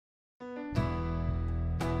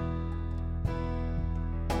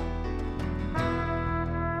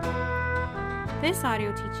This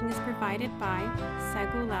audio teaching is provided by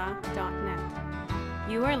segula.net.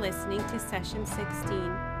 You are listening to Session 16,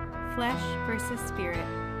 Flesh versus Spirit,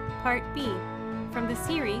 Part B, from the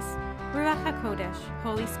series Ruach HaKodesh,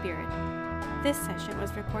 Holy Spirit. This session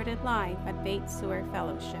was recorded live at Beit Sur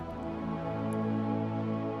Fellowship.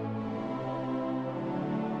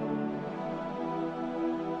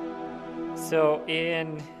 So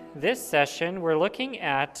in this session, we're looking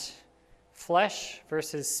at flesh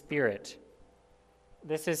versus spirit.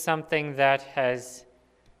 This is something that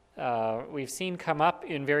we've seen come up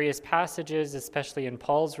in various passages, especially in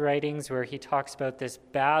Paul's writings, where he talks about this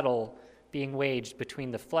battle being waged between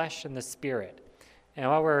the flesh and the spirit. And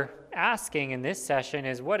what we're asking in this session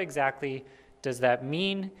is, what exactly does that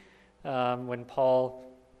mean when Paul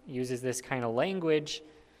uses this kind of language?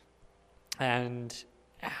 And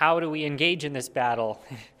how do we engage in this battle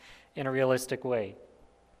in a realistic way?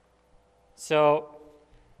 So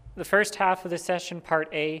the first half of the session, Part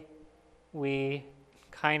A, we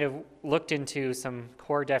kind of looked into some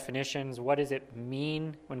core definitions. What does it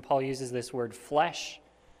mean when Paul uses this word flesh?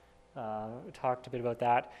 We talked a bit about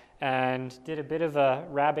that and did a bit of a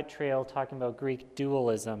rabbit trail talking about Greek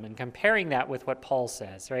dualism and comparing that with what Paul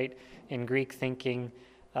says, right? In Greek thinking,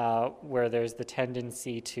 where there's the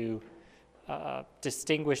tendency to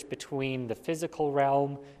distinguish between the physical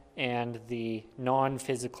realm and the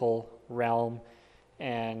non-physical realm,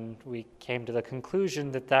 and we came to the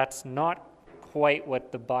conclusion that that's not quite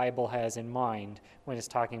what the Bible has in mind when it's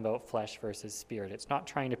talking about flesh versus spirit. It's not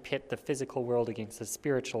trying to pit the physical world against the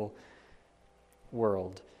spiritual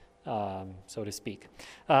world, so to speak.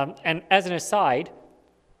 And as an aside,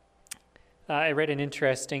 I read an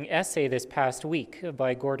interesting essay this past week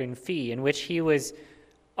by Gordon Fee, in which he was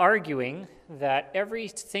arguing that every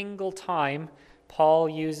single time Paul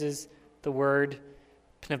uses the word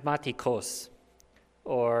pneumatikos,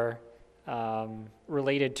 or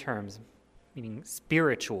related terms, meaning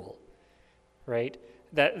spiritual, right?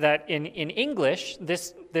 That in English,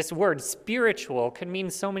 this word spiritual can mean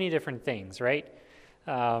so many different things, right?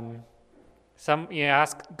 Go and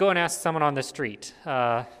ask someone on the street,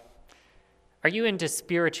 are you into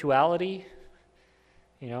spirituality?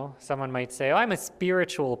 You know, someone might say, oh, I'm a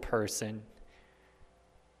spiritual person,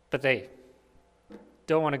 but they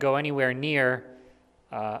don't want to go anywhere near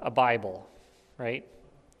a Bible, right?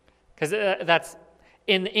 Because that's,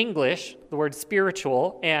 in English, the word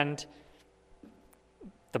spiritual and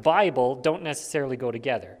the Bible don't necessarily go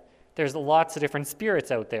together. There's lots of different spirits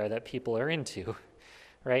out there that people are into,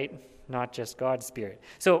 right? Not just God's spirit.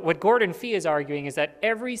 So what Gordon Fee is arguing is that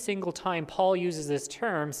every single time Paul uses this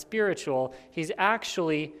term, spiritual, he's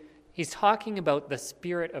talking about the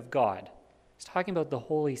Spirit of God. He's talking about the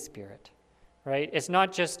Holy Spirit, right? It's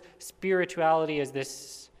not just spirituality as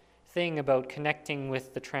this thing about connecting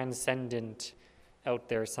with the transcendent out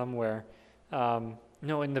there somewhere.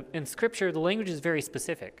 No, in Scripture, the language is very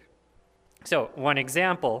specific. So one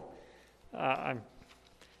example, I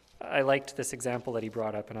liked this example that he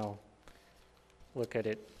brought up, and I'll look at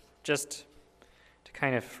it just to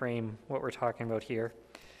kind of frame what we're talking about here.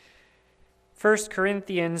 1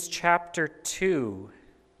 Corinthians chapter 2.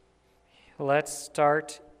 Let's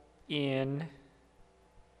start in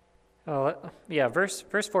verse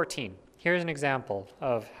 14. Here's an example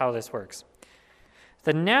of how this works.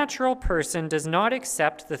 The natural person does not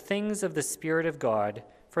accept the things of the Spirit of God,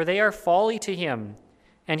 for they are folly to him,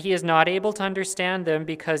 and he is not able to understand them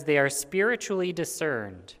because they are spiritually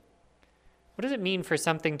discerned. What does it mean for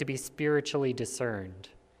something to be spiritually discerned?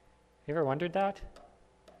 You ever wondered that?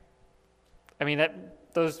 I mean, it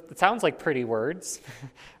sounds like pretty words,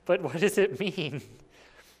 but what does it mean?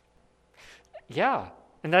 Yeah,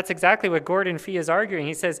 and that's exactly what Gordon Fee is arguing.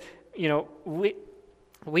 He says,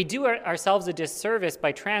 we do ourselves a disservice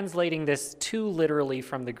by translating this too literally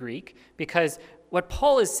from the Greek, because what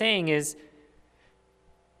Paul is saying is,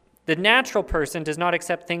 the natural person does not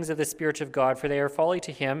accept things of the Spirit of God, for they are folly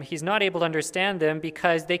to him. He's not able to understand them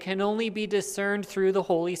because they can only be discerned through the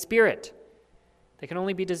Holy Spirit. They can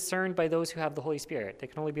only be discerned by those who have the Holy Spirit. They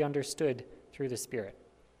can only be understood through the Spirit.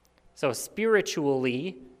 So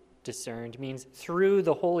spiritually discerned means through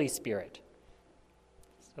the Holy Spirit.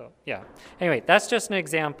 So, yeah. Anyway, that's just an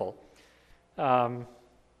example. But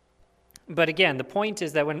again, the point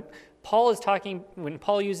is that when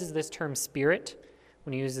Paul uses this term spirit,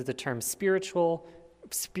 when he uses the term spiritually,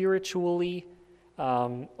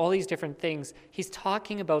 all these different things, he's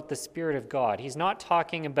talking about the Spirit of God. He's not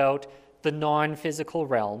talking about the non-physical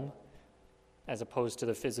realm as opposed to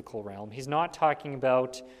the physical realm. He's not talking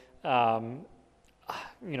about,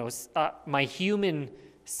 my human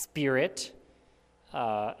spirit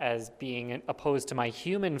as being opposed to my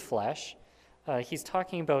human flesh. he's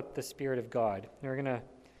talking about the Spirit of God.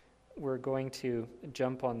 We're going to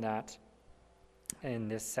jump on that in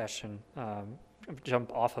this session.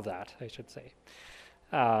 Jump off of that, I should say.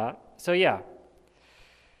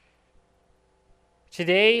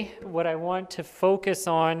 Today, what I want to focus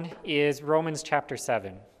on is Romans chapter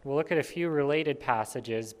 7. We'll look at a few related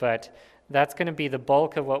passages, but that's going to be the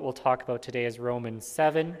bulk of what we'll talk about today is Romans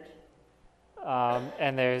 7.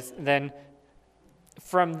 And then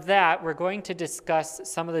from that, we're going to discuss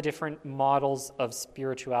some of the different models of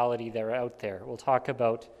spirituality that are out there. We'll talk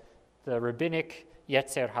about the rabbinic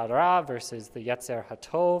Yetzer Hara versus the Yetzer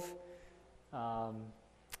HaTov,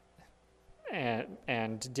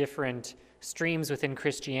 and different streams within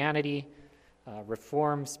Christianity,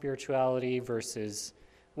 Reformed spirituality versus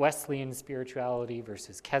Wesleyan spirituality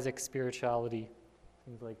versus Keswick spirituality,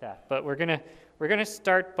 things like that. But we're gonna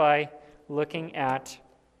start by looking at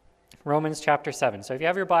Romans chapter 7. So if you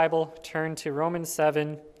have your Bible, turn to Romans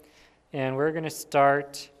 7, and we're going to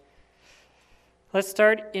start. Let's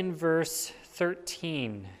start in verse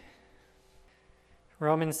 13.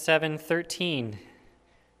 Romans 7:13.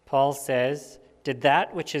 Paul says, "Did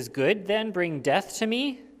that which is good then bring death to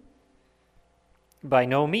me? By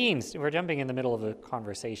no means." We're jumping in the middle of a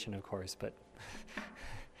conversation, of course, but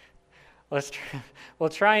we'll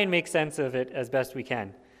try and make sense of it as best we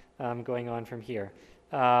can, going on from here.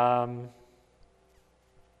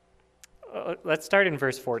 Let's start in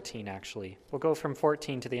verse 14, actually. We'll go from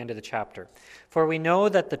 14 to the end of the chapter. "For we know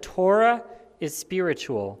that the Torah is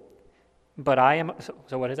spiritual, but I am..."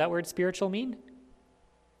 So what does that word spiritual mean?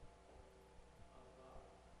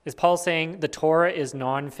 Is Paul saying the Torah is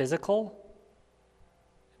non-physical?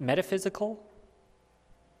 Metaphysical?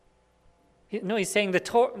 No, he's saying the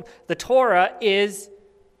Torah is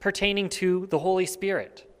pertaining to the Holy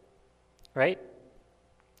Spirit, right?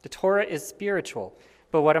 The Torah is spiritual.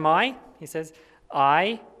 But what am I? He says,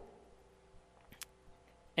 I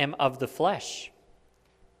am of the flesh,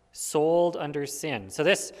 sold under sin. So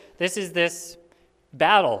this is this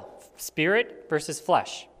battle, spirit versus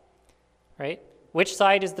flesh, right? Which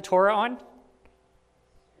side is the Torah on?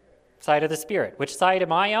 Side of the Spirit. Which side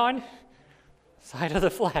am I on? Side of the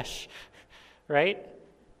flesh, right?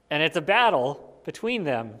 And it's a battle between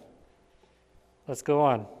them. Let's go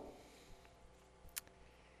on.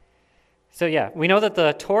 So we know that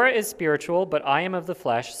the Torah is spiritual, but I am of the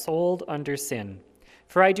flesh, sold under sin.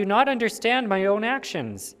 For I do not understand my own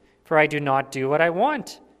actions, for I do not do what I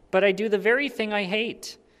want, but I do the very thing I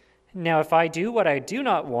hate. Now if I do what I do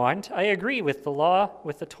not want, I agree with the law,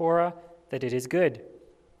 with the Torah, that it is good.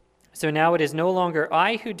 So now it is no longer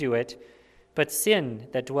I who do it, but sin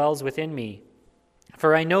that dwells within me.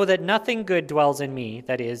 For I know that nothing good dwells in me,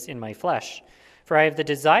 that is, in my flesh. For I have the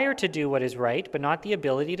desire to do what is right, but not the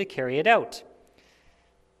ability to carry it out.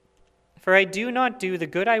 For I do not do the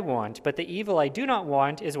good I want, but the evil I do not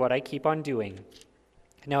want is what I keep on doing.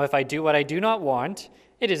 Now if I do what I do not want,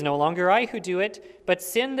 it is no longer I who do it, but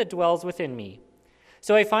sin that dwells within me.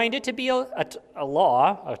 So I find it to be a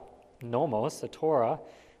law, a nomos, a Torah,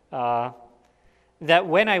 that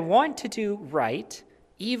when I want to do right,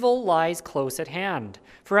 evil lies close at hand.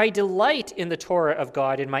 For I delight in the Torah of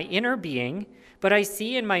God in my inner being, but I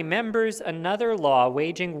see in my members another law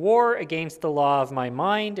waging war against the law of my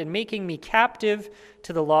mind and making me captive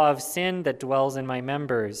to the law of sin that dwells in my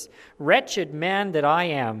members. Wretched man that I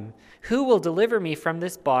am, who will deliver me from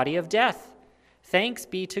this body of death? Thanks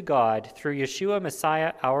be to God through Yeshua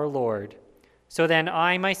Messiah our Lord. So then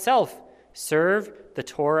I myself serve the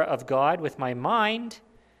Torah of God with my mind,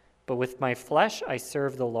 but with my flesh I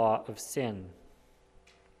serve the law of sin.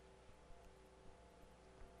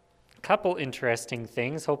 A couple interesting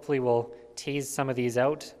things. Hopefully we'll tease some of these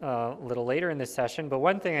out a little later in this session. But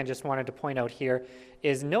one thing I just wanted to point out here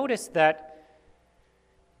is notice that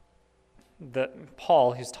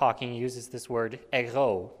Paul, who's talking, uses this word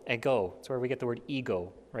ego. It's where we get the word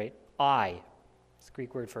ego, right? I. It's the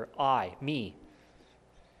Greek word for I, me.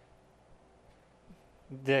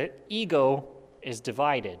 The ego is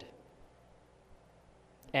divided,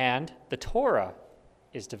 and the Torah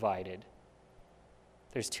is divided.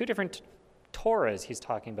 There's two different Torahs he's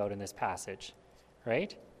talking about in this passage,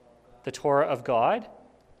 right? The Torah of God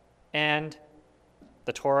and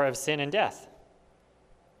the Torah of sin and death.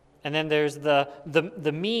 And then there's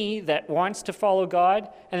the me that wants to follow God,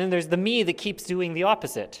 and then there's the me that keeps doing the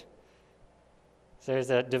opposite. So there's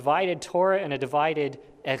a divided Torah and a divided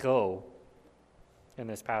ego in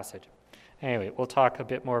this passage. Anyway, we'll talk a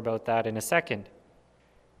bit more about that in a second.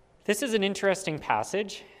 This is an interesting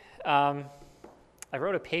passage. I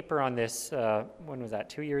wrote a paper on this, when was that,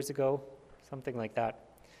 2 years ago? Something like that.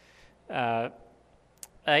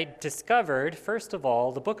 I discovered, first of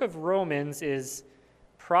all, the book of Romans is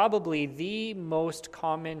probably the most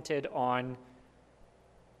commented on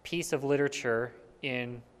piece of literature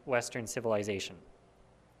in Western civilization.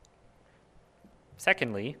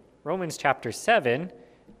 Secondly, Romans chapter 7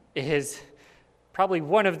 is probably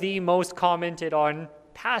one of the most commented on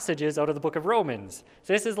passages out of the book of Romans.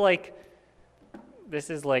 So this is like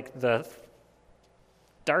the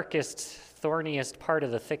darkest, thorniest part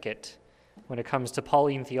of the thicket when it comes to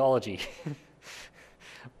Pauline theology.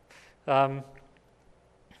 What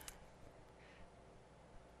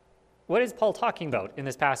is Paul talking about in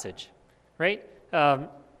this passage, right?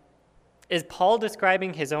 Is Paul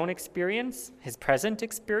describing his own experience, his present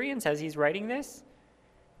experience as he's writing this?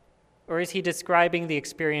 Or is he describing the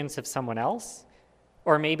experience of someone else?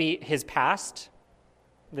 Or maybe his past?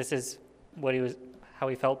 This is how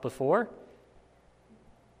he felt before?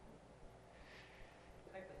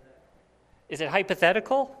 Is it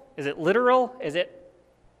hypothetical? Is it literal? Is it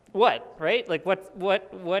what, right? Like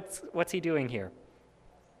what's he doing here?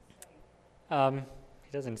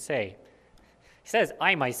 He doesn't say. He says,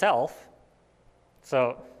 I myself.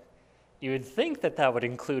 So you would think that would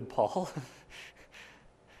include Paul.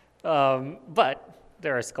 But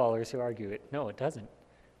there are scholars who argue it. No, it doesn't.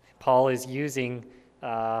 Paul is using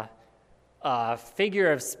a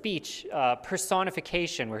figure of speech,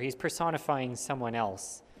 personification, where he's personifying someone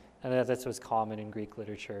else. And that's what's common in Greek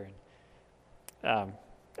literature. I'm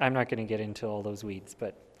not going to get into all those weeds,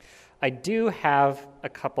 but I do have a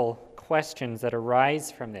couple questions that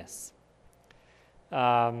arise from this.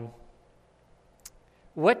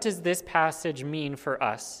 What does this passage mean for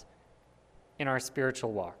us in our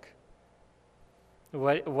spiritual walk?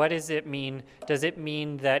 What does it mean? Does it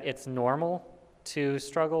mean that it's normal to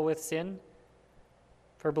struggle with sin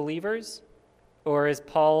for believers? Or is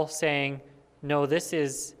Paul saying, no, this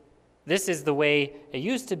is the way it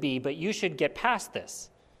used to be, but you should get past this?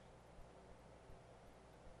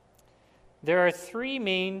 There are three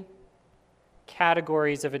main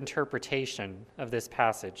categories of interpretation of this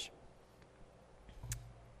passage.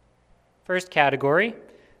 First category,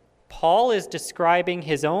 Paul is describing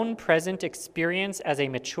his own present experience as a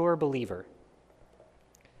mature believer.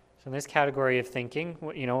 So in this category of thinking,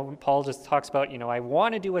 Paul just talks about, I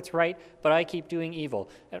want to do what's right, but I keep doing evil.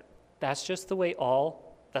 That's just the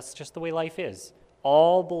way life is.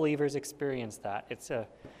 All believers experience that.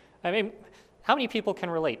 How many people can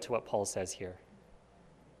relate to what Paul says here?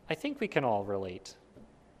 I think we can all relate,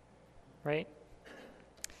 right?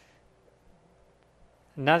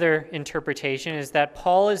 Another interpretation is that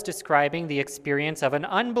Paul is describing the experience of an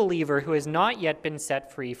unbeliever who has not yet been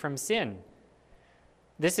set free from sin.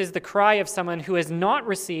 This is the cry of someone who has not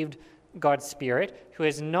received God's Spirit, who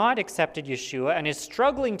has not accepted Yeshua, and is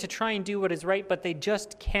struggling to try and do what is right, but they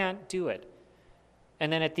just can't do it.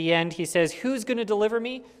 And then at the end, he says, who's going to deliver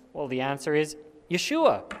me? Well, the answer is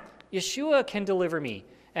Yeshua. Yeshua can deliver me.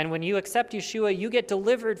 And when you accept Yeshua, you get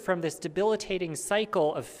delivered from this debilitating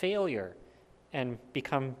cycle of failure and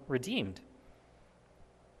become redeemed.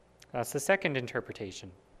 That's the second interpretation.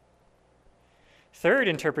 Third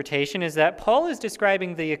interpretation is that Paul is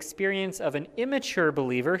describing the experience of an immature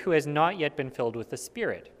believer who has not yet been filled with the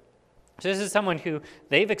Spirit. So this is someone who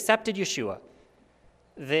they've accepted Yeshua.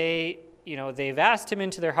 They've asked him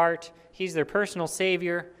into their heart. He's their personal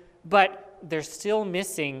Savior, but they're still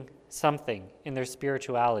missing something in their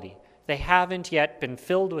spirituality. They haven't yet been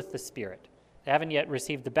filled with the Spirit. They haven't yet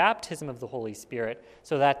received the baptism of the Holy Spirit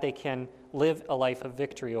so that they can live a life of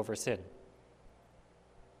victory over sin.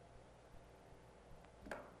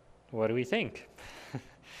 What do we think?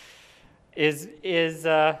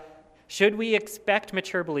 Should we expect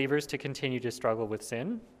mature believers to continue to struggle with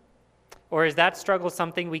sin? Or is that struggle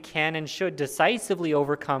something we can and should decisively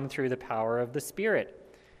overcome through the power of the Spirit?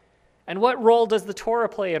 And what role does the Torah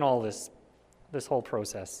play in all this whole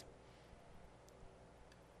process?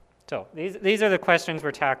 So these are the questions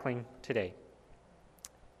we're tackling today.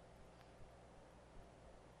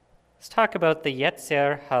 Let's talk about the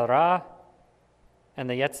Yetzer Hara and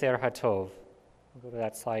the Yetzer Hatov. We'll go to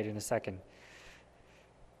that slide in a second.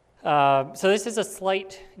 So this is a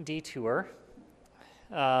slight detour.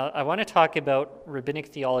 I want to talk about rabbinic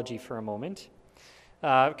theology for a moment,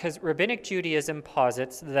 because rabbinic Judaism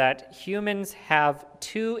posits that humans have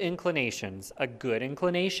two inclinations, a good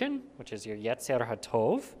inclination, which is your Yetzer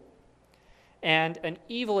Hatov, and an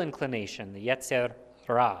evil inclination, the Yetzer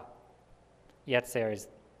Ra. Yetzer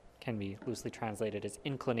can be loosely translated as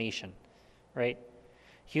inclination, right?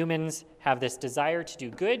 Humans have this desire to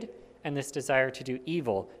do good and this desire to do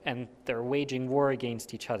evil, and they're waging war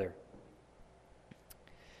against each other.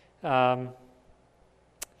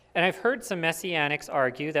 And I've heard some Messianics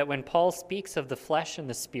argue that when Paul speaks of the flesh and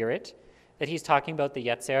the spirit, that he's talking about the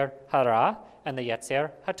Yetzer Hara and the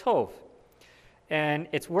Yetzer Hatov. And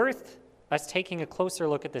it's worth us taking a closer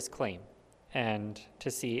look at this claim and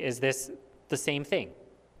to see, is this the same thing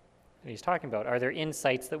that he's talking about? Are there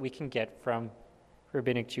insights that we can get from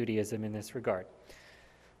Rabbinic Judaism in this regard?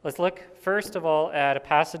 Let's look first of all at a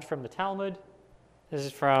passage from the Talmud. This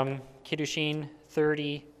is from Kiddushin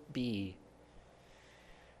 30b.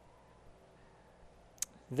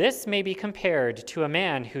 This may be compared to a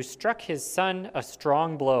man who struck his son a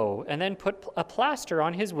strong blow and then put a plaster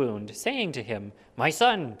on his wound, saying to him, "My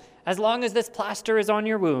son, as long as this plaster is on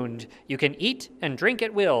your wound, you can eat and drink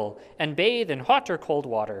at will and bathe in hot or cold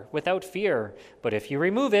water without fear. But if you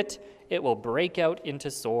remove it, it will break out into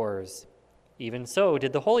sores." Even so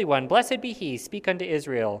did the Holy One, blessed be he, speak unto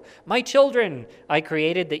Israel, "My children, I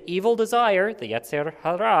created the evil desire, the Yetzer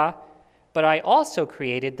Hara, but I also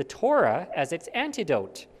created the Torah as its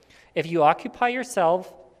antidote. If you occupy yourselves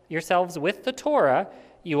with the Torah,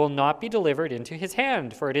 you will not be delivered into his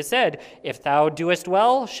hand. For it is said, if thou doest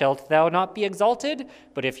well, shalt thou not be exalted?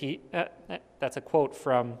 But if he..." that's a quote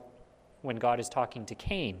from when God is talking to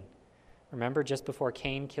Cain. Remember, just before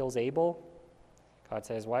Cain kills Abel, God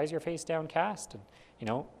says, "Why is your face downcast?"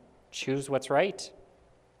 And, choose what's right.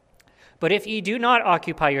 "But if ye do not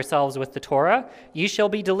occupy yourselves with the Torah, ye shall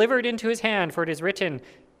be delivered into his hand, for it is written,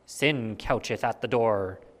 sin coucheth at the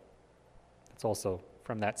door." It's also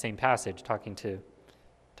from that same passage, talking to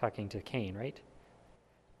Cain, right?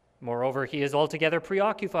 "Moreover, he is altogether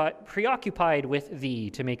preoccupied with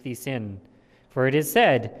thee to make thee sin. For it is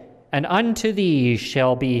said, and unto thee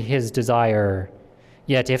shall be his desire.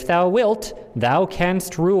 Yet if thou wilt, thou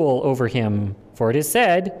canst rule over him. For it is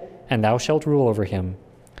said, and thou shalt rule over him."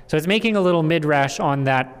 So it's making a little midrash on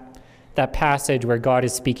that passage where God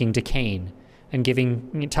is speaking to Cain and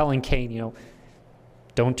telling Cain,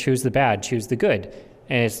 don't choose the bad, choose the good.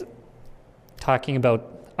 And it's talking about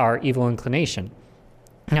our evil inclination.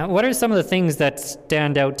 Now, what are some of the things that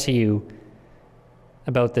stand out to you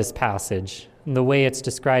about this passage and the way it's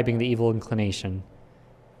describing the evil inclination?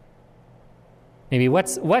 Maybe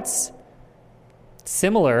what's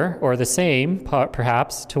similar or the same,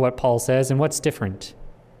 perhaps, to what Paul says, and what's different?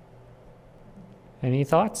 Any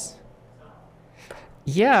thoughts?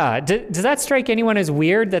 Yeah. Does that strike anyone as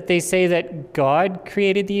weird that they say that God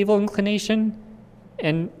created the evil inclination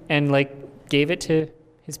and gave it to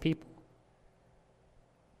his people?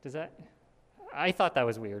 I thought that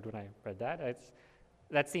was weird when I read that.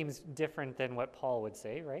 That seems different than what Paul would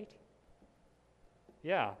say, right?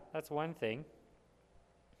 Yeah, that's one thing.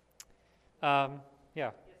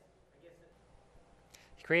 Yeah.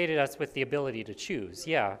 He created us with the ability to choose.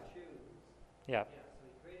 Yeah. Yeah.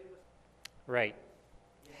 Right.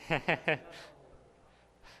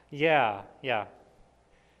 Yeah.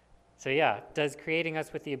 So does creating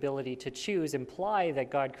us with the ability to choose imply that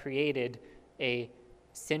God created a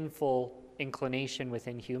sinful inclination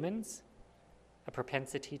within humans? A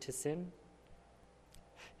propensity to sin?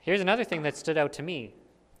 Here's another thing that stood out to me.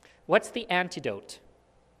 What's the antidote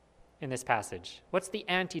in this passage? What's the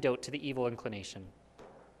antidote to the evil inclination?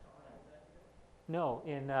 No,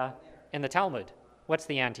 in the Talmud. What's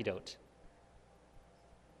the antidote?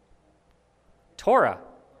 Torah.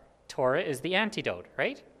 Torah is the antidote,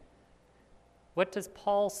 right? What does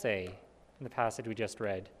Paul say in the passage we just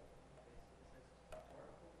read?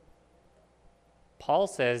 Paul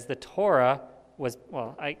says the Torah was,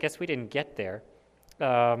 I guess we didn't get there.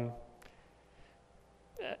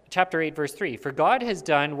 Chapter 8, verse 3, "For God has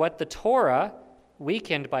done what the Torah,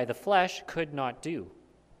 weakened by the flesh, could not do."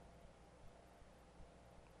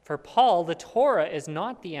 For Paul, the Torah is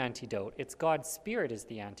not the antidote. It's God's Spirit is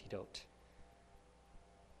the antidote.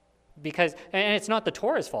 And it's not the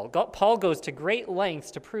Torah's fault. Paul goes to great lengths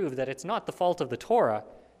to prove that it's not the fault of the Torah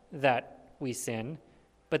that we sin,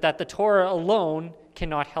 but that the Torah alone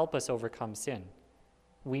cannot help us overcome sin.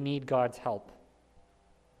 We need God's help.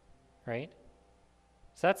 Right?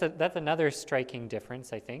 So that's another striking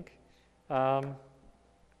difference, I think.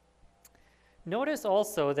 Notice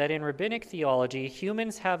also that in rabbinic theology,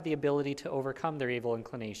 humans have the ability to overcome their evil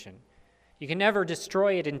inclination. You can never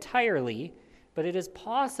destroy it entirely, but it is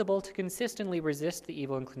possible to consistently resist the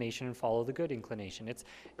evil inclination and follow the good inclination.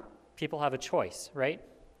 People have a choice, right?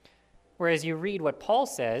 Whereas you read what Paul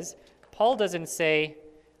says, Paul doesn't say,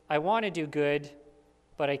 I want to do good,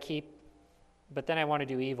 but then I want to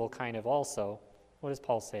do evil kind of also. What does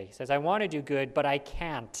Paul say? He says, I want to do good, but I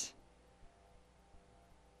can't.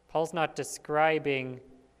 Paul's not describing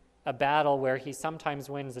a battle where he sometimes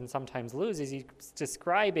wins and sometimes loses. He's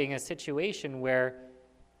describing a situation where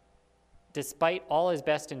despite all his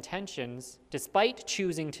best intentions, despite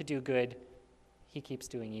choosing to do good, he keeps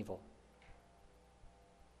doing evil.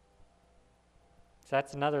 So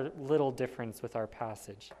that's another little difference with our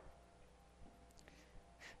passage.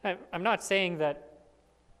 I'm not saying that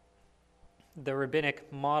the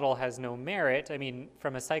rabbinic model has no merit. I mean,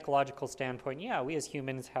 from a psychological standpoint, yeah, we as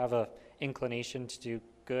humans have an inclination to do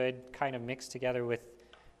good, kind of mixed together with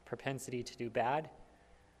propensity to do bad.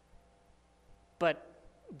 But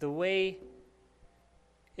the way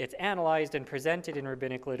it's analyzed and presented in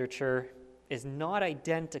rabbinic literature is not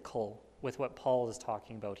identical with what Paul is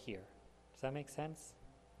talking about here. Does that make sense?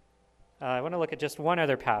 I want to look at just one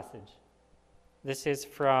other passage. This is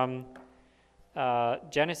from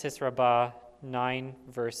Genesis Rabbah 9,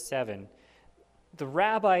 verse 7. The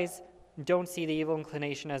rabbis don't see the evil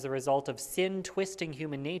inclination as a result of sin twisting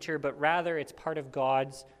human nature, but rather it's part of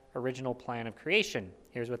God's original plan of creation.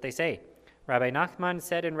 Here's what they say. Rabbi Nachman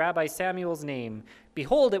said in Rabbi Samuel's name,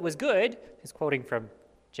 "Behold, it was good." He's quoting from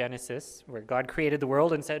Genesis, where God created the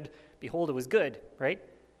world and said, "Behold, it was good," right?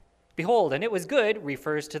 "Behold, and it was good"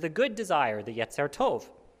 refers to the good desire, the Yetzer Tov.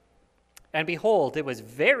 And "behold, it was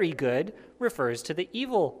very good" refers to the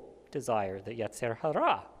evil desire, the Yetzer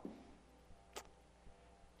Hara.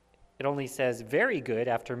 It only says very good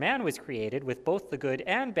after man was created with both the good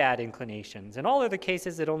and bad inclinations. In all other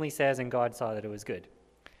cases, it only says, "and God saw that it was good."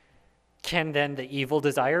 Can then the evil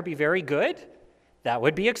desire be very good? That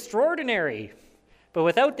would be extraordinary. But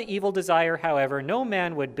without the evil desire, however, no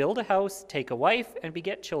man would build a house, take a wife, and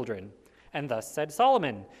beget children. And thus said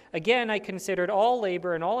Solomon, "Again I considered all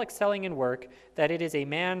labor and all excelling in work, that it is a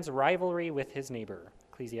man's rivalry with his neighbor."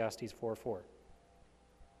 Ecclesiastes 4:4.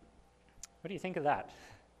 What do you think of that?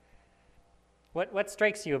 What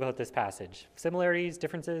strikes you about this passage? Similarities,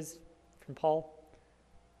 differences from Paul?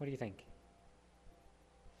 What do you think?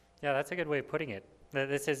 Yeah, that's a good way of putting it.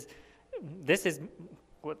 This is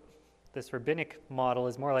what this rabbinic model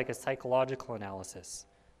is more like a psychological analysis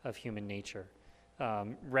of human nature.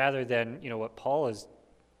 Rather than, what Paul is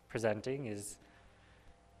presenting is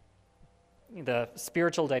the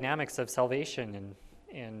spiritual dynamics of salvation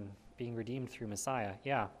and being redeemed through Messiah.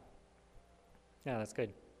 Yeah, that's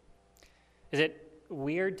good. Is it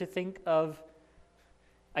weird to think of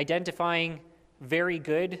identifying very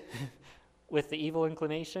good with the evil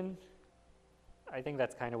inclination? I think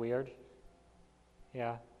that's kind of weird.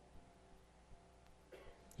 Yeah.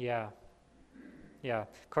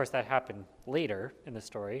 Of course, that happened later in the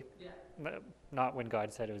story, not when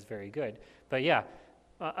God said it was very good. But yeah,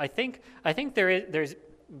 I think there's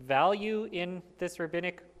value in this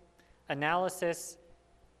rabbinic analysis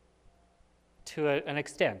to an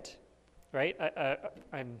extent, right?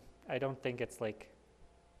 I don't think it's like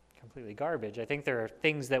completely garbage. I think there are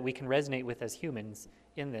things that we can resonate with as humans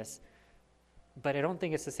in this, but I don't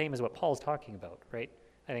think it's the same as what Paul's talking about, right?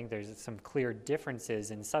 I think there's some clear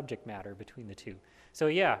differences in subject matter between the two. So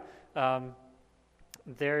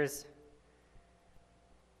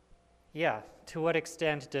to what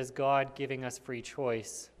extent does God giving us free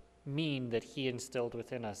choice mean that he instilled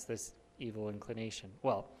within us this evil inclination?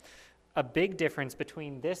 Well, a big difference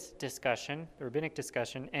between this discussion, the rabbinic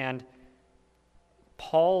discussion, and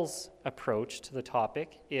Paul's approach to the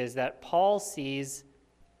topic is that Paul sees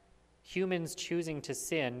humans choosing to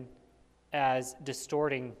sin as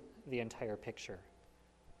distorting the entire picture,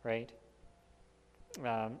 right?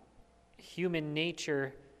 Human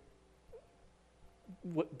nature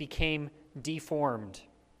became deformed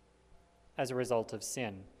as a result of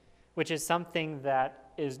sin, which is something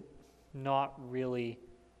that is not really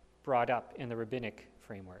brought up in the rabbinic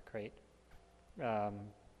framework, right?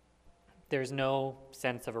 There's no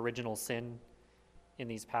sense of original sin in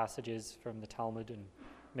these passages from the Talmud and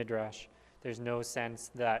Midrash. There's no sense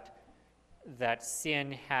that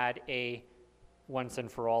sin had a once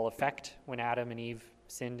and for all effect when Adam and Eve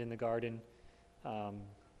sinned in the garden.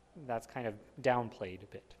 That's kind of downplayed a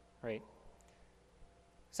bit, right?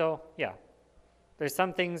 So, there's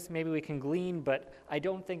some things maybe we can glean, but I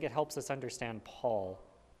don't think it helps us understand Paul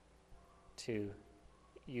to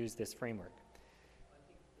use this framework.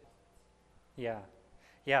 Yeah,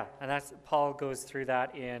 and that's Paul goes through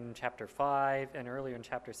that in chapter 5 and earlier in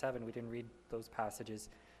chapter 7. We didn't read those passages.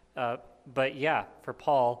 But for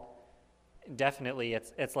Paul, definitely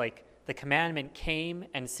it's like the commandment came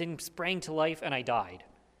and sin sprang to life and I died.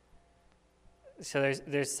 So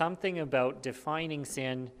there's something about defining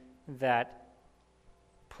sin that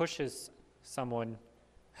pushes someone,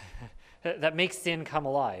 that makes sin come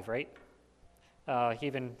alive, right? He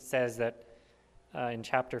even says that in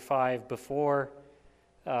chapter 5, before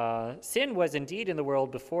sin was indeed in the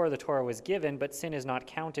world before the Torah was given, but sin is not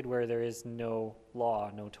counted where there is no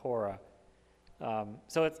law, no Torah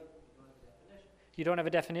So it's you don't have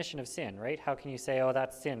a definition of sin, right? How can you say, oh,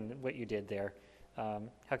 that's sin, what you did there?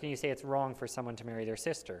 How can you say it's wrong for someone to marry their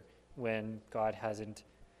sister when God hasn't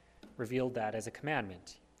revealed that as a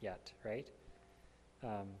commandment yet, right?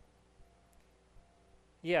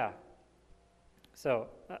 Yeah. So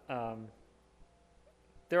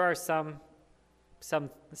there are some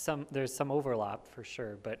there's some overlap for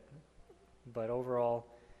sure, but overall,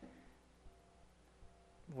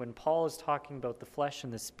 when Paul is talking about the flesh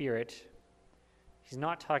and the spirit, he's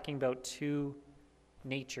not talking about two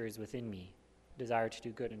natures within me, a desire to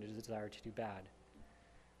do good and a desire to do bad.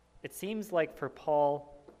 It seems like for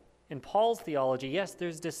Paul, in Paul's theology, yes,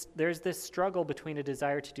 there's this struggle between a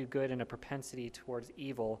desire to do good and a propensity towards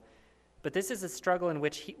evil, but this is a struggle in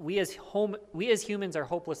which we as humans are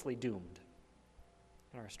hopelessly doomed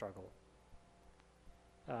in our struggle.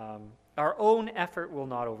 Our own effort will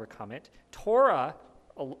not overcome it. Torah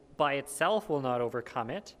by itself will not overcome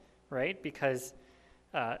it, right? Because,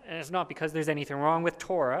 and it's not because there's anything wrong with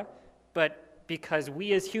Torah, but because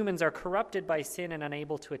we as humans are corrupted by sin and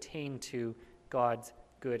unable to attain to God's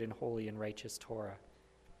good and holy and righteous Torah.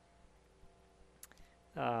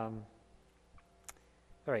 All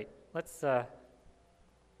right, let's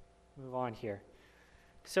move on here.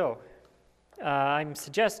 So, I'm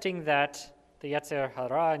suggesting that the Yetzer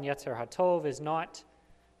Hara and Yetzer HaTov is not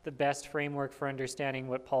the best framework for understanding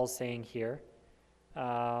what Paul's saying here.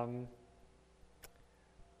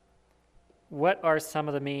 What are some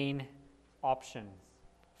of the main options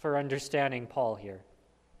for understanding Paul here?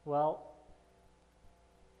 Well,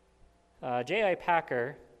 J.I.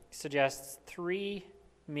 Packer suggests three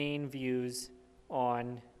main views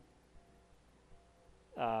on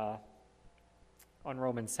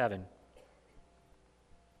Romans 7.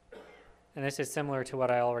 And this is similar to what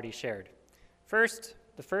I already shared. First,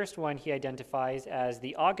 the first one he identifies as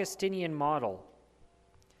the Augustinian model,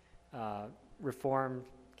 Reformed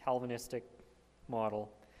Calvinistic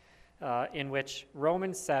model, in which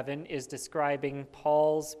Romans 7 is describing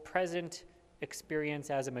Paul's present experience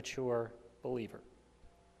as a mature believer.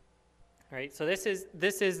 All right, so this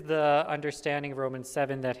is the understanding of Romans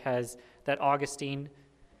 7 that Augustine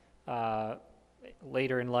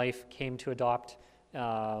later in life came to adopt.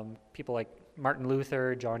 People like Martin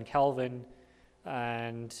Luther, John Calvin,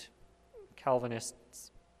 and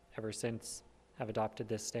Calvinists ever since have adopted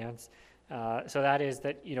this stance. So that is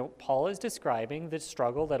that, Paul is describing the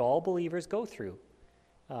struggle that all believers go through.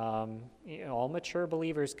 All mature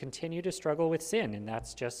believers continue to struggle with sin, and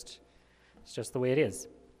it's just the way it is.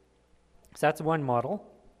 So that's one model.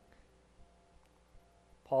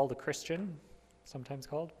 Paul the Christian, sometimes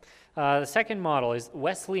called. The second model is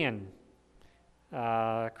Wesleyan.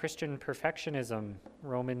 Christian perfectionism,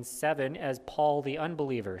 Romans 7, as Paul the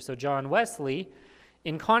unbeliever. So John Wesley,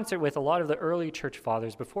 in concert with a lot of the early church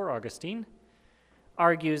fathers before Augustine,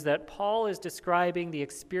 argues that Paul is describing the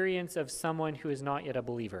experience of someone who is not yet a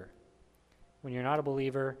believer. When you're not a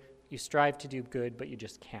believer, you strive to do good, but you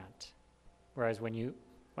just can't. Whereas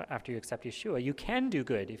after you accept Yeshua, you can do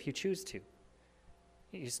good if you choose to.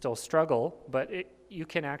 You still struggle, but you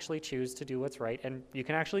can actually choose to do what's right, and you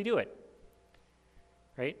can actually do it.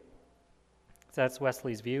 Right? So that's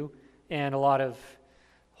Wesley's view. And a lot of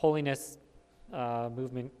holiness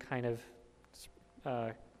movement kind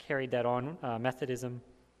of carried that on, Methodism.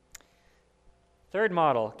 Third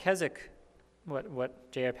model, Keswick,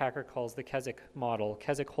 what J.I. Packer calls the Keswick model,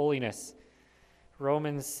 Keswick holiness.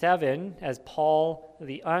 Romans 7, as Paul,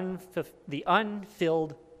 the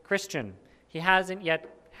unfilled Christian. He hasn't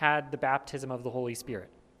yet had the baptism of the Holy Spirit.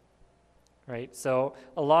 Right? So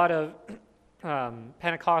a lot of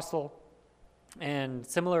Pentecostal and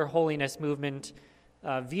similar holiness movement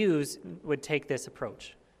views would take this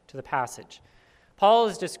approach to the passage. Paul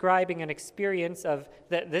is describing an experience of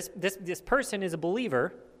that this person is a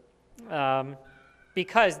believer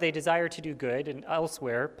because they desire to do good, and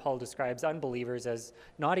elsewhere Paul describes unbelievers as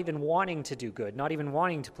not even wanting to do good, not even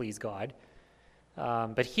wanting to please God.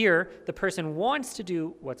 But here, the person wants to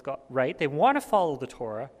do what's right. They want to follow the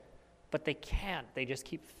Torah, but they can't. They just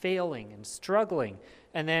keep failing and struggling.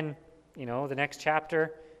 And then, the next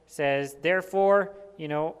chapter says, therefore,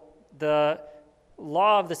 the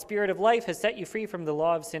law of the Spirit of life has set you free from the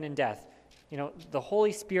law of sin and death. The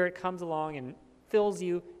Holy Spirit comes along and fills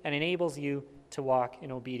you and enables you to walk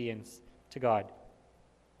in obedience to God.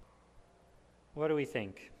 What do we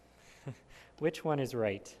think? Which one is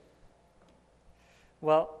right?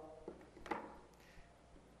 Well,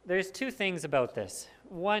 there's two things about this.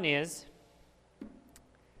 One is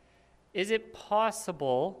it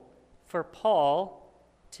possible for Paul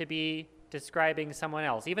to be describing someone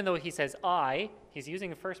else. Even though he says I, he's using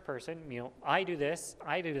the first person, I do this,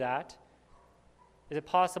 I do that. Is it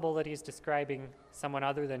possible that he's describing someone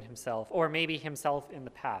other than himself, or maybe himself in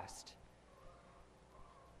the past?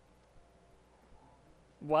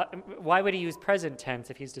 Why would he use present tense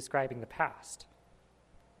if he's describing the past?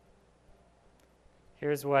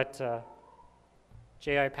 Here's what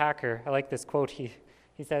J.I. Packer, I like this quote, he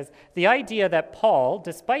says, "The idea that Paul,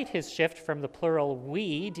 despite his shift from the plural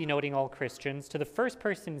we, denoting all Christians, to the first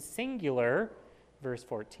person singular, verse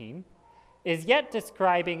 14, is yet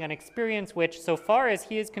describing an experience which, so far as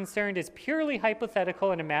he is concerned, is purely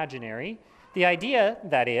hypothetical and imaginary. The idea,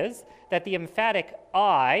 that is, that the emphatic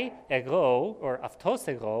I, ego, or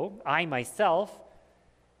avtos ego, I myself,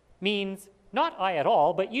 means not I at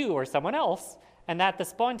all, but you or someone else, and that the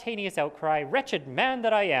spontaneous outcry, 'Wretched man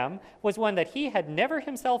that I am,' was one that he had never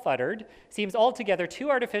himself uttered, seems altogether too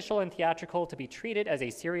artificial and theatrical to be treated as a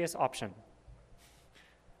serious option."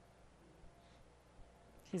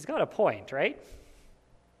 He's got a point, right?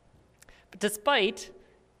 But despite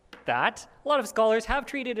that, a lot of scholars have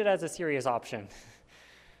treated it as a serious option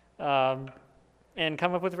and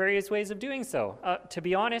come up with various ways of doing so. To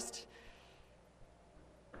be honest,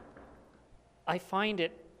 I find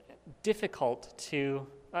it difficult to,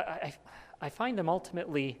 I find them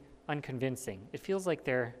ultimately unconvincing. It feels like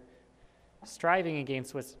they're striving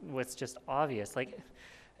against what's just obvious. Like,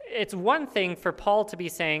 it's one thing for Paul to be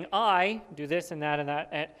saying, I do this and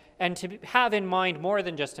that, and to have in mind more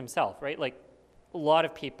than just himself, right? Like, a lot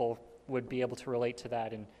of people would be able to relate to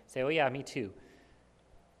that and say, oh yeah, me too.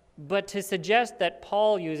 But to suggest that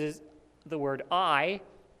Paul uses the word I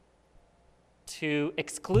to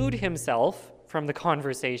exclude himself from the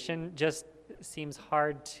conversation just seems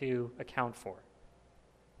hard to account for.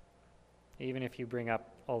 Even if you bring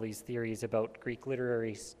up all these theories about Greek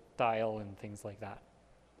literary style and things like that.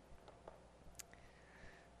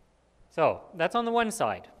 So, that's on the one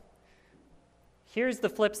side. Here's the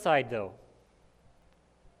flip side, though.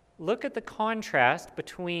 Look at the contrast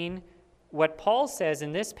between what Paul says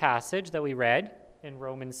in this passage that we read in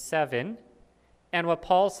Romans 7 and what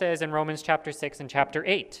Paul says in Romans chapter 6 and chapter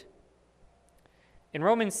 8. In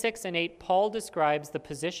Romans 6 and 8, Paul describes the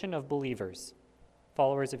position of believers,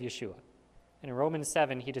 followers of Yeshua. And in Romans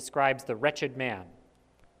 7, he describes the wretched man.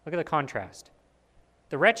 Look at the contrast.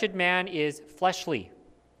 The wretched man is fleshly.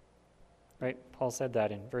 Right? Paul said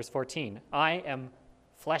that in verse 14. I am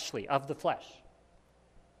fleshly, of the flesh.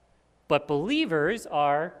 But believers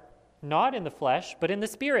are not in the flesh, but in the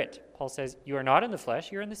Spirit. Paul says, you are not in the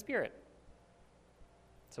flesh, you're in the Spirit.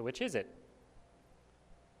 So which is it?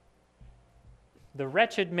 The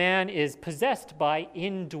wretched man is possessed by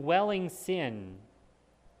indwelling sin.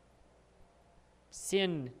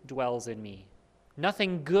 Sin dwells in me.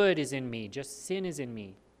 Nothing good is in me, just sin is in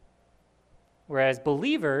me. Whereas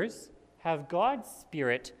believers have God's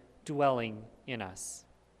Spirit dwelling in us.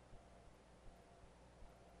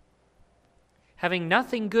 Having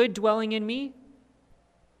nothing good dwelling in me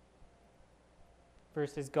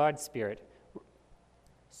versus God's Spirit.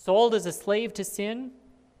 Sold as a slave to sin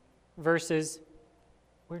versus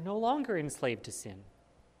we're no longer enslaved to sin.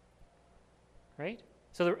 Right?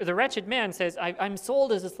 So the wretched man says, I'm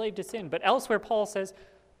sold as a slave to sin. But elsewhere, Paul says,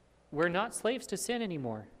 we're not slaves to sin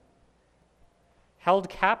anymore. Held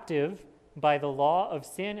captive by the law of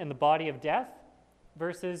sin and the body of death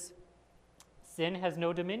versus sin has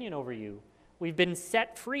no dominion over you. We've been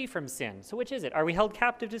set free from sin. So which is it? Are we held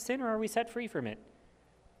captive to sin or are we set free from it?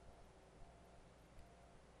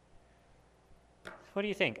 What do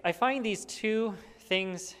you think? I find these two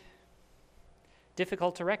things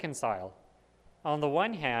difficult to reconcile. On the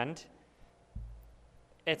one hand,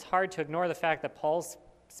 it's hard to ignore the fact that Paul's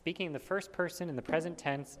speaking in the first person in the present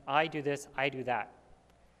tense, I do this, I do that.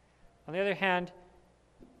 On the other hand,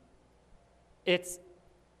 it's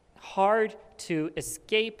hard to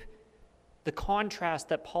escape the contrast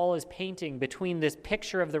that Paul is painting between this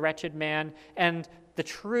picture of the wretched man and the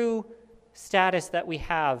true status that we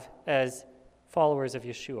have as followers of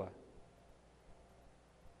Yeshua.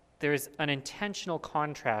 There's an intentional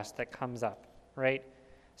contrast that comes up, right?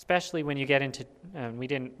 Especially when you get into, we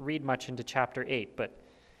didn't read much into chapter 8, but,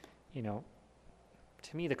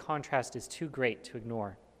 to me the contrast is too great to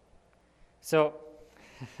ignore. So,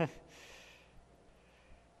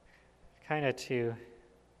 kind of to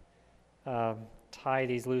tie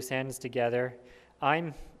these loose ends together,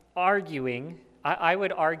 I'm arguing, I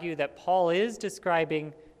would argue that Paul is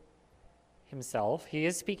describing himself. He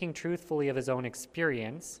is speaking truthfully of his own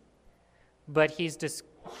experience, but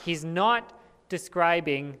he's not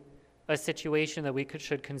describing a situation that we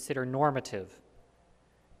should consider normative.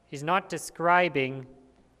 He's not describing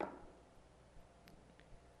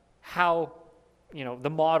how, the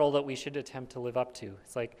model that we should attempt to live up to.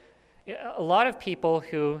 It's like a lot of people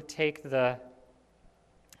who take the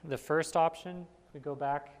first option, we go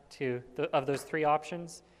back to of those three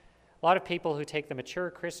options, a lot of people who take the mature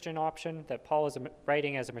Christian option, that Paul is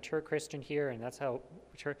writing as a mature Christian here, and that's how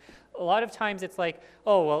mature. A lot of times it's like,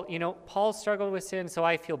 oh, well, Paul struggled with sin, so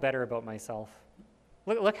I feel better about myself.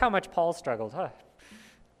 Look how much Paul struggled.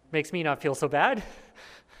 Makes me not feel so bad.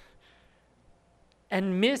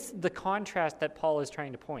 And miss the contrast that Paul is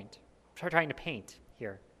trying to paint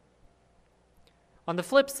here. On the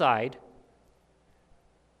flip side,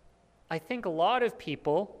 I think a lot of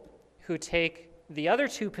people who take the other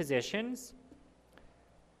two positions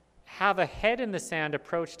have a head in the sand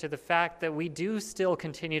approach to the fact that we do still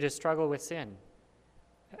continue to struggle with sin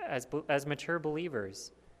as mature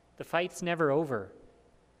believers. The fight's never over.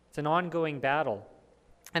 It's an ongoing battle.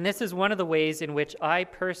 And this is one of the ways in which I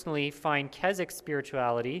personally find Keswick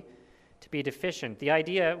spirituality to be deficient. The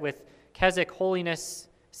idea with Keswick holiness,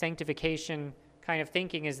 sanctification kind of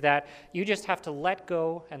thinking is that you just have to let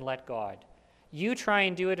go and let God. You try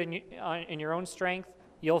and do it in your own strength,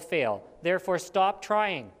 you'll fail. Therefore, stop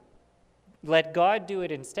trying. Let God do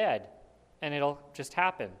it instead, and it'll just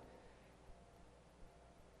happen.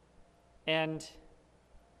 And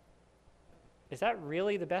is that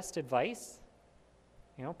really the best advice?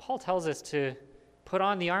 Paul tells us to put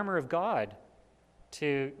on the armor of God,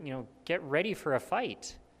 to, get ready for a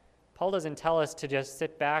fight. Paul doesn't tell us to just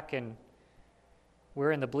sit back and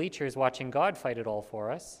we're in the bleachers watching God fight it all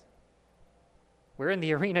for us. We're in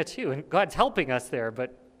the arena too, and God's helping us there,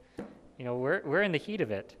 but, we're in the heat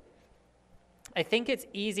of it. I think it's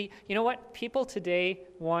easy. You know what? People today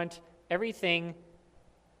want everything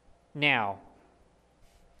now.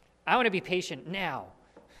 I want to be patient now,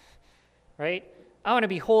 right? I want to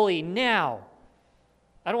be holy now.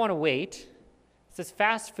 I don't want to wait. It's this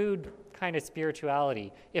fast food kind of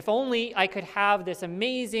spirituality. If only I could have this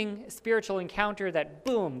amazing spiritual encounter that,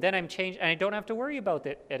 boom, then I'm changed, and I don't have to worry about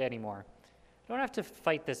it anymore. I don't have to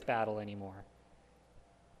fight this battle anymore.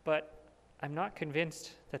 But I'm not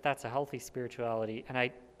convinced that that's a healthy spirituality, and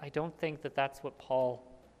I don't think that that's what Paul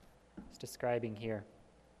is describing here.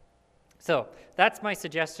 So that's my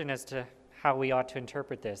suggestion as to how we ought to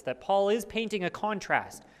interpret this, that Paul is painting a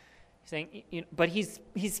contrast. He's saying, but he's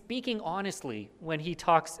speaking honestly when he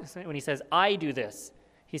says, I do this.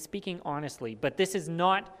 He's speaking honestly, but this is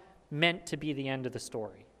not meant to be the end of the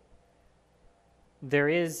story. There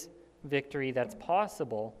is victory that's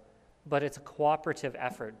possible, but it's a cooperative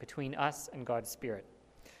effort between us and God's Spirit.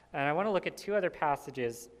 And I want to look at two other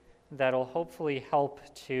passages that'll hopefully help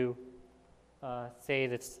to say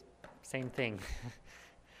this same thing.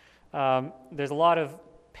 There's a lot of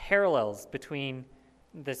parallels between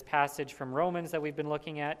this passage from Romans that we've been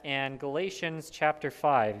looking at and Galatians chapter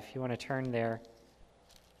 5, if you want to turn there,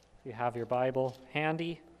 if you have your Bible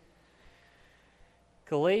handy.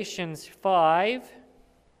 Galatians 5,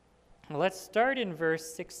 let's start in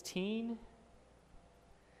verse 16.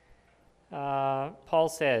 Paul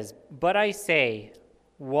says, "But I say,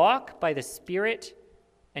 walk by the Spirit,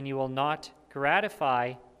 and you will not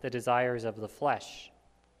gratify the desires of the flesh."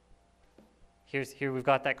 Here we've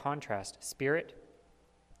got that contrast, spirit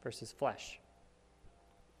versus flesh.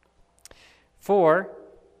 "For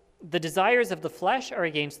the desires of the flesh are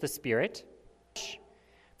against the Spirit,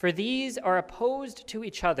 for these are opposed to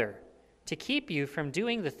each other, to keep you from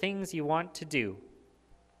doing the things you want to do.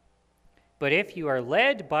 But if you are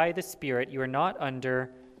led by the Spirit, you are not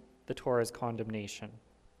under the Torah's condemnation."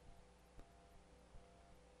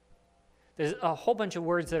 There's a whole bunch of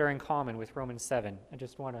words that are in common with Romans 7. I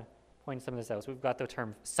just want to point some of this out. So we've got the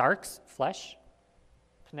term sarx, flesh,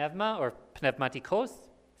 pneuma or pneumatikos,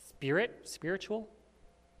 spirit, spiritual,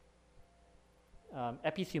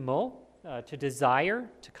 epithumo, to desire,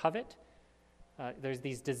 to covet. There's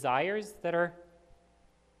these desires that are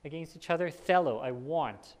against each other. Thelo, I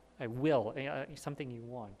want, I will, something you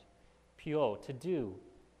want. Pio, to do.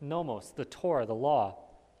 Nomos, the Torah, the law,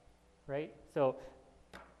 right? So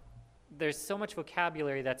there's so much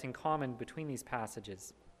vocabulary that's in common between these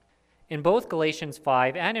passages. In both Galatians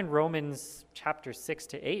 5 and in Romans chapter 6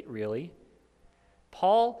 to 8, really,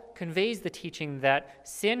 Paul conveys the teaching that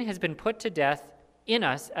sin has been put to death in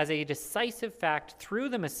us as a decisive fact through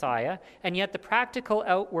the Messiah, and yet the practical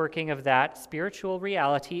outworking of that spiritual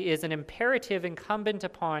reality is an imperative incumbent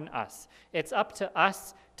upon us. It's up to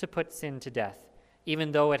us to put sin to death,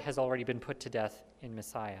 even though it has already been put to death in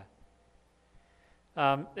Messiah.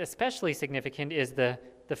 Especially significant is the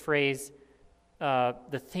phrase,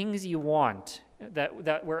 the things you want,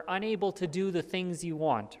 that we're unable to do the things you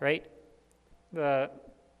want, right? The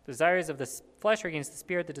desires of the flesh are against the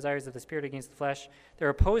Spirit, the desires of the Spirit against the flesh. They're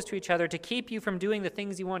opposed to each other to keep you from doing the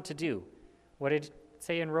things you want to do. What did it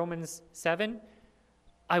say in Romans 7?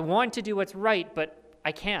 I want to do what's right, but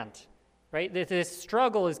I can't, right? This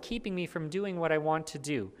struggle is keeping me from doing what I want to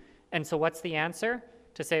do. And so what's the answer?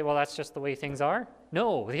 To say, well, that's just the way things are?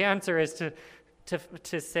 No, the answer is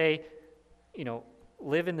to say,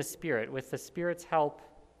 live in the Spirit. With the Spirit's help,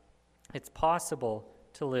 it's possible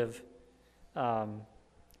to live.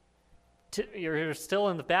 You're still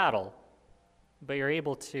in the battle, but you're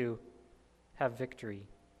able to have victory.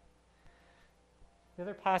 The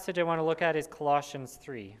other passage I want to look at is Colossians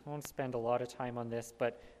 3. I won't spend a lot of time on this,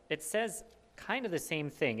 but it says kind of the same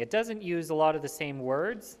thing. It doesn't use a lot of the same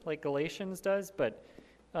words like Galatians does, but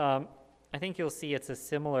I think you'll see it's a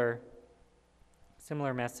similar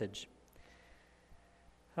message.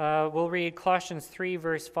 We'll read Colossians 3,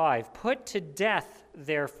 verse 5. Put to death,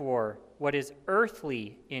 therefore, what is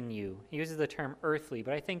earthly in you. He uses the term earthly,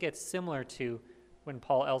 but I think it's similar to when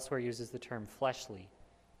Paul elsewhere uses the term fleshly,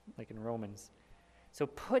 like in Romans. So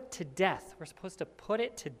put to death. We're supposed to put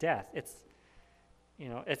it to death. It's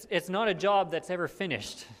not a job that's ever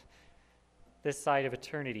finished this side of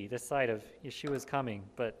eternity, this side of Yeshua's coming,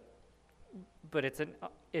 but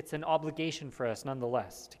it's an obligation for us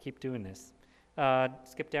nonetheless to keep doing this.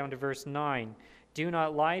 Skip down to verse 9. Do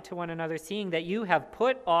not lie to one another, seeing that you have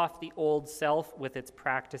put off the old self with its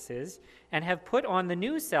practices, and have put on the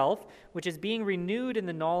new self, which is being renewed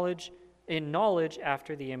in knowledge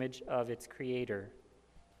after the image of its creator.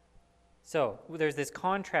 So there's this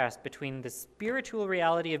contrast between the spiritual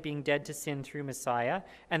reality of being dead to sin through Messiah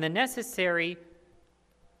and the necessary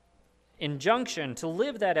injunction to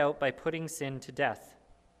live that out by putting sin to death.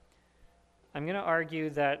 I'm going to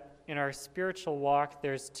argue that in our spiritual walk,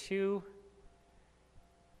 there's two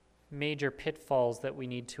major pitfalls that we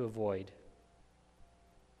need to avoid.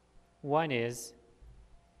 One is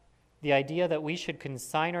the idea that we should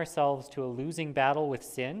consign ourselves to a losing battle with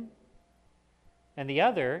sin. And the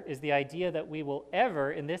other is the idea that we will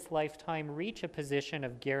ever, in this lifetime, reach a position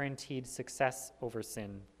of guaranteed success over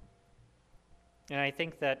sin. And I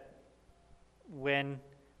think that when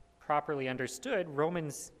properly understood,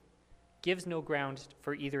 Romans gives no ground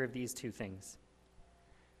for either of these two things.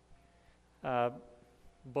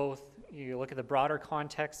 Both, you look at the broader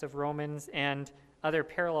context of Romans and other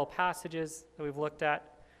parallel passages that we've looked at,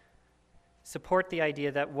 support the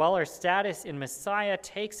idea that while our status in Messiah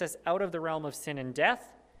takes us out of the realm of sin and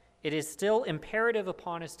death, it is still imperative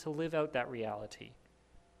upon us to live out that reality.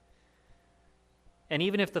 And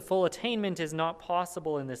even if the full attainment is not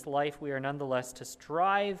possible in this life, we are nonetheless to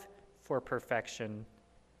strive for perfection,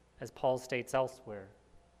 as Paul states elsewhere.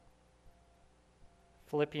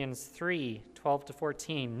 Philippians 3,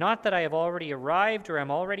 12-14. Not that I have already arrived or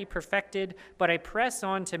am already perfected, but I press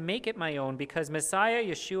on to make it my own, because Messiah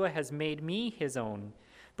Yeshua has made me his own.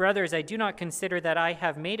 Brothers, I do not consider that I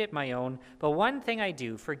have made it my own, but one thing I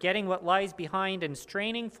do, forgetting what lies behind and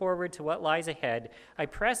straining forward to what lies ahead, I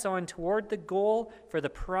press on toward the goal for the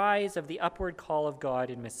prize of the upward call of God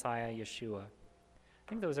in Messiah Yeshua. I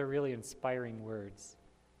think those are really inspiring words,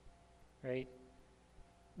 right?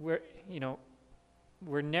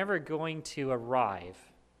 We're never going to arrive,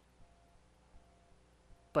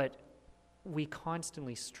 but we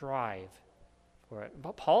constantly strive for it.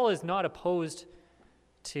 But Paul is not opposed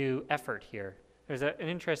to effort here. There's an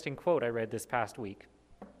interesting quote I read this past week.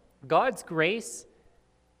 God's grace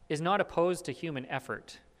is not opposed to human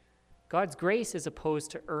effort. God's grace is opposed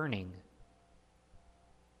to earning.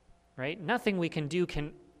 Right? Nothing we can do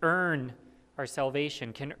can earn our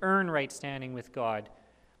salvation, can earn right standing with God.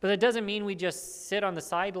 But that doesn't mean we just sit on the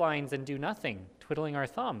sidelines and do nothing, twiddling our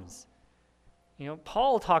thumbs.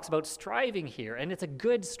 Paul talks about striving here, and it's a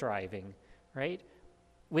good striving, right?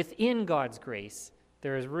 Within God's grace,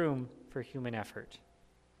 there is room for human effort.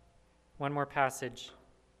 One more passage.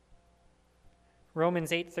 Romans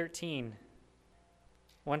 8:13.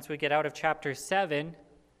 Once we get out of chapter 7,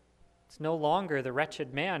 it's no longer the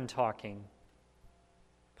wretched man talking.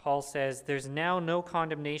 Paul says, there's now no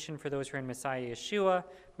condemnation for those who are in Messiah Yeshua.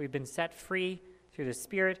 We've been set free through the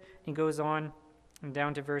Spirit. He goes on and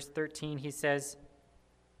down to verse 13. He says,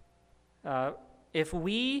 if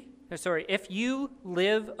you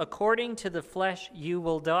live according to the flesh, you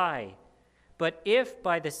will die. But if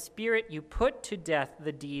by the Spirit you put to death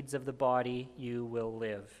the deeds of the body, you will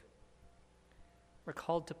live. We're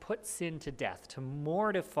called to put sin to death, to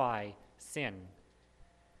mortify sin.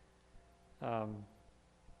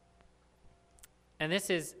 And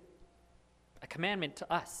this is a commandment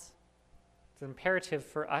to us. It's an imperative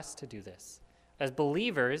for us to do this. As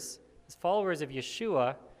believers, as followers of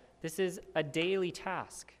Yeshua, this is a daily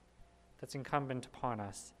task that's incumbent upon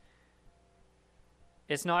us.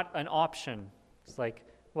 It's not an option. It's like,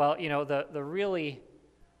 well, the really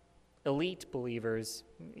elite believers,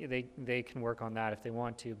 they can work on that if they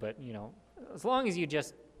want to, but, as long as you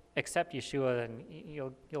just accept Yeshua, then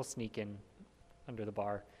you'll sneak in under the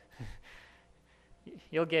bar.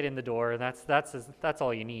 You'll get in the door, and that's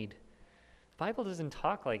all you need. The Bible doesn't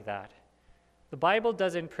talk like that. The Bible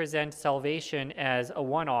doesn't present salvation as a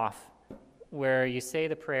one-off where you say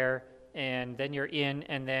the prayer and then you're in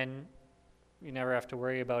and then you never have to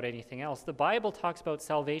worry about anything else. The Bible talks about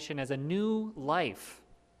salvation as a new life.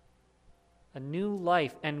 A new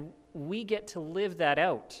life, and we get to live that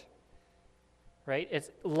out. Right?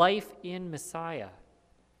 It's life in Messiah.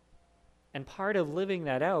 And part of living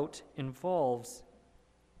that out involves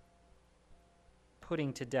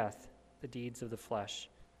putting to death the deeds of the flesh.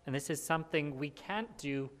 And this is something we can't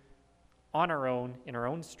do on our own, in our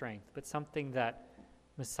own strength, but something that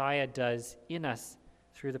Messiah does in us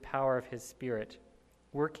through the power of his Spirit,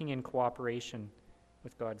 working in cooperation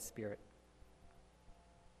with God's Spirit.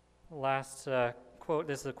 Last quote,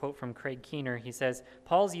 this is a quote from Craig Keener. He says,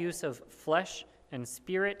 Paul's use of flesh and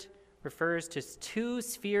spirit refers to two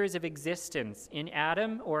spheres of existence, in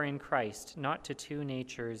Adam or in Christ, not to two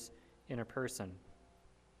natures in a person.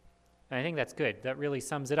 And I think that's good. That really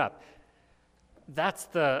sums it up. That's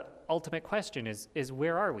the ultimate question, is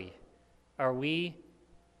where are we? Are we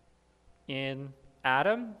in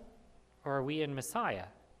Adam or are we in Messiah?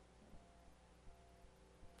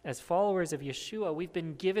 As followers of Yeshua, we've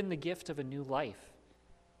been given the gift of a new life.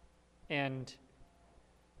 And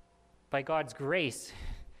by God's grace,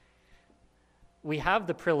 we have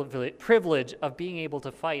the privilege of being able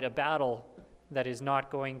to fight a battle that is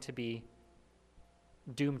not going to be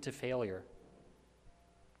doomed to failure.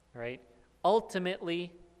 Right?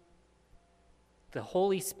 Ultimately, the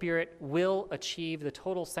Holy Spirit will achieve the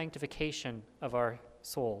total sanctification of our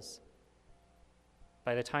souls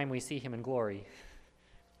by the time we see him in glory.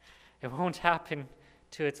 It won't happen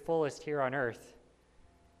to its fullest here on earth,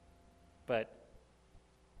 but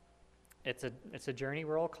it's a journey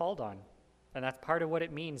we're all called on, and that's part of what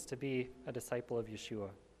it means to be a disciple of Yeshua.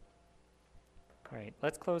 All right,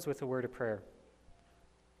 let's close with a word of prayer.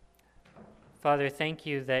 Father, thank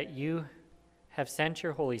you that you have sent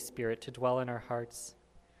your Holy Spirit to dwell in our hearts.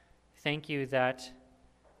 Thank you that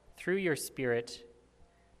through your Spirit,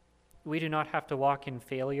 we do not have to walk in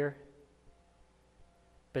failure,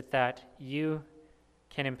 but that you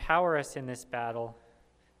can empower us in this battle.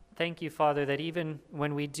 Thank you, Father, that even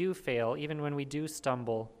when we do fail, even when we do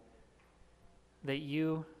stumble, that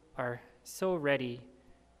you are so ready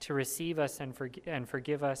to receive us and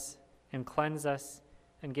forgive us and cleanse us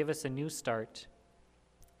and give us a new start.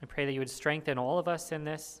 I pray that you would strengthen all of us in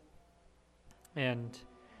this, and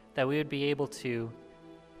that we would be able to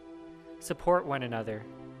support one another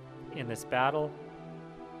in this battle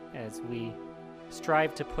as we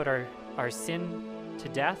strive to put our sin to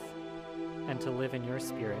death and to live in your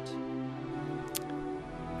Spirit.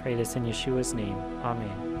 Pray this in Yeshua's name.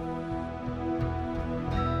 Amen.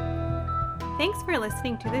 Thanks for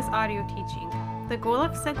listening to this audio teaching. The goal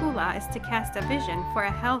of Segula is to cast a vision for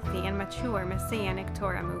a healthy and mature Messianic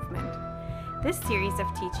Torah movement. This series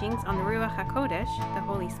of teachings on the Ruach HaKodesh, the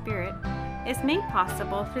Holy Spirit, is made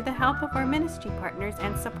possible through the help of our ministry partners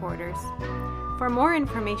and supporters. For more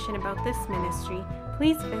information about this ministry,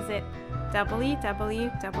 please visit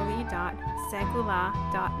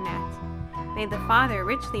www.segula.net. May the Father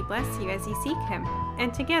richly bless you as you seek him,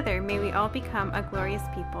 and together may we all become a glorious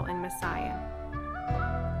people in Messiah.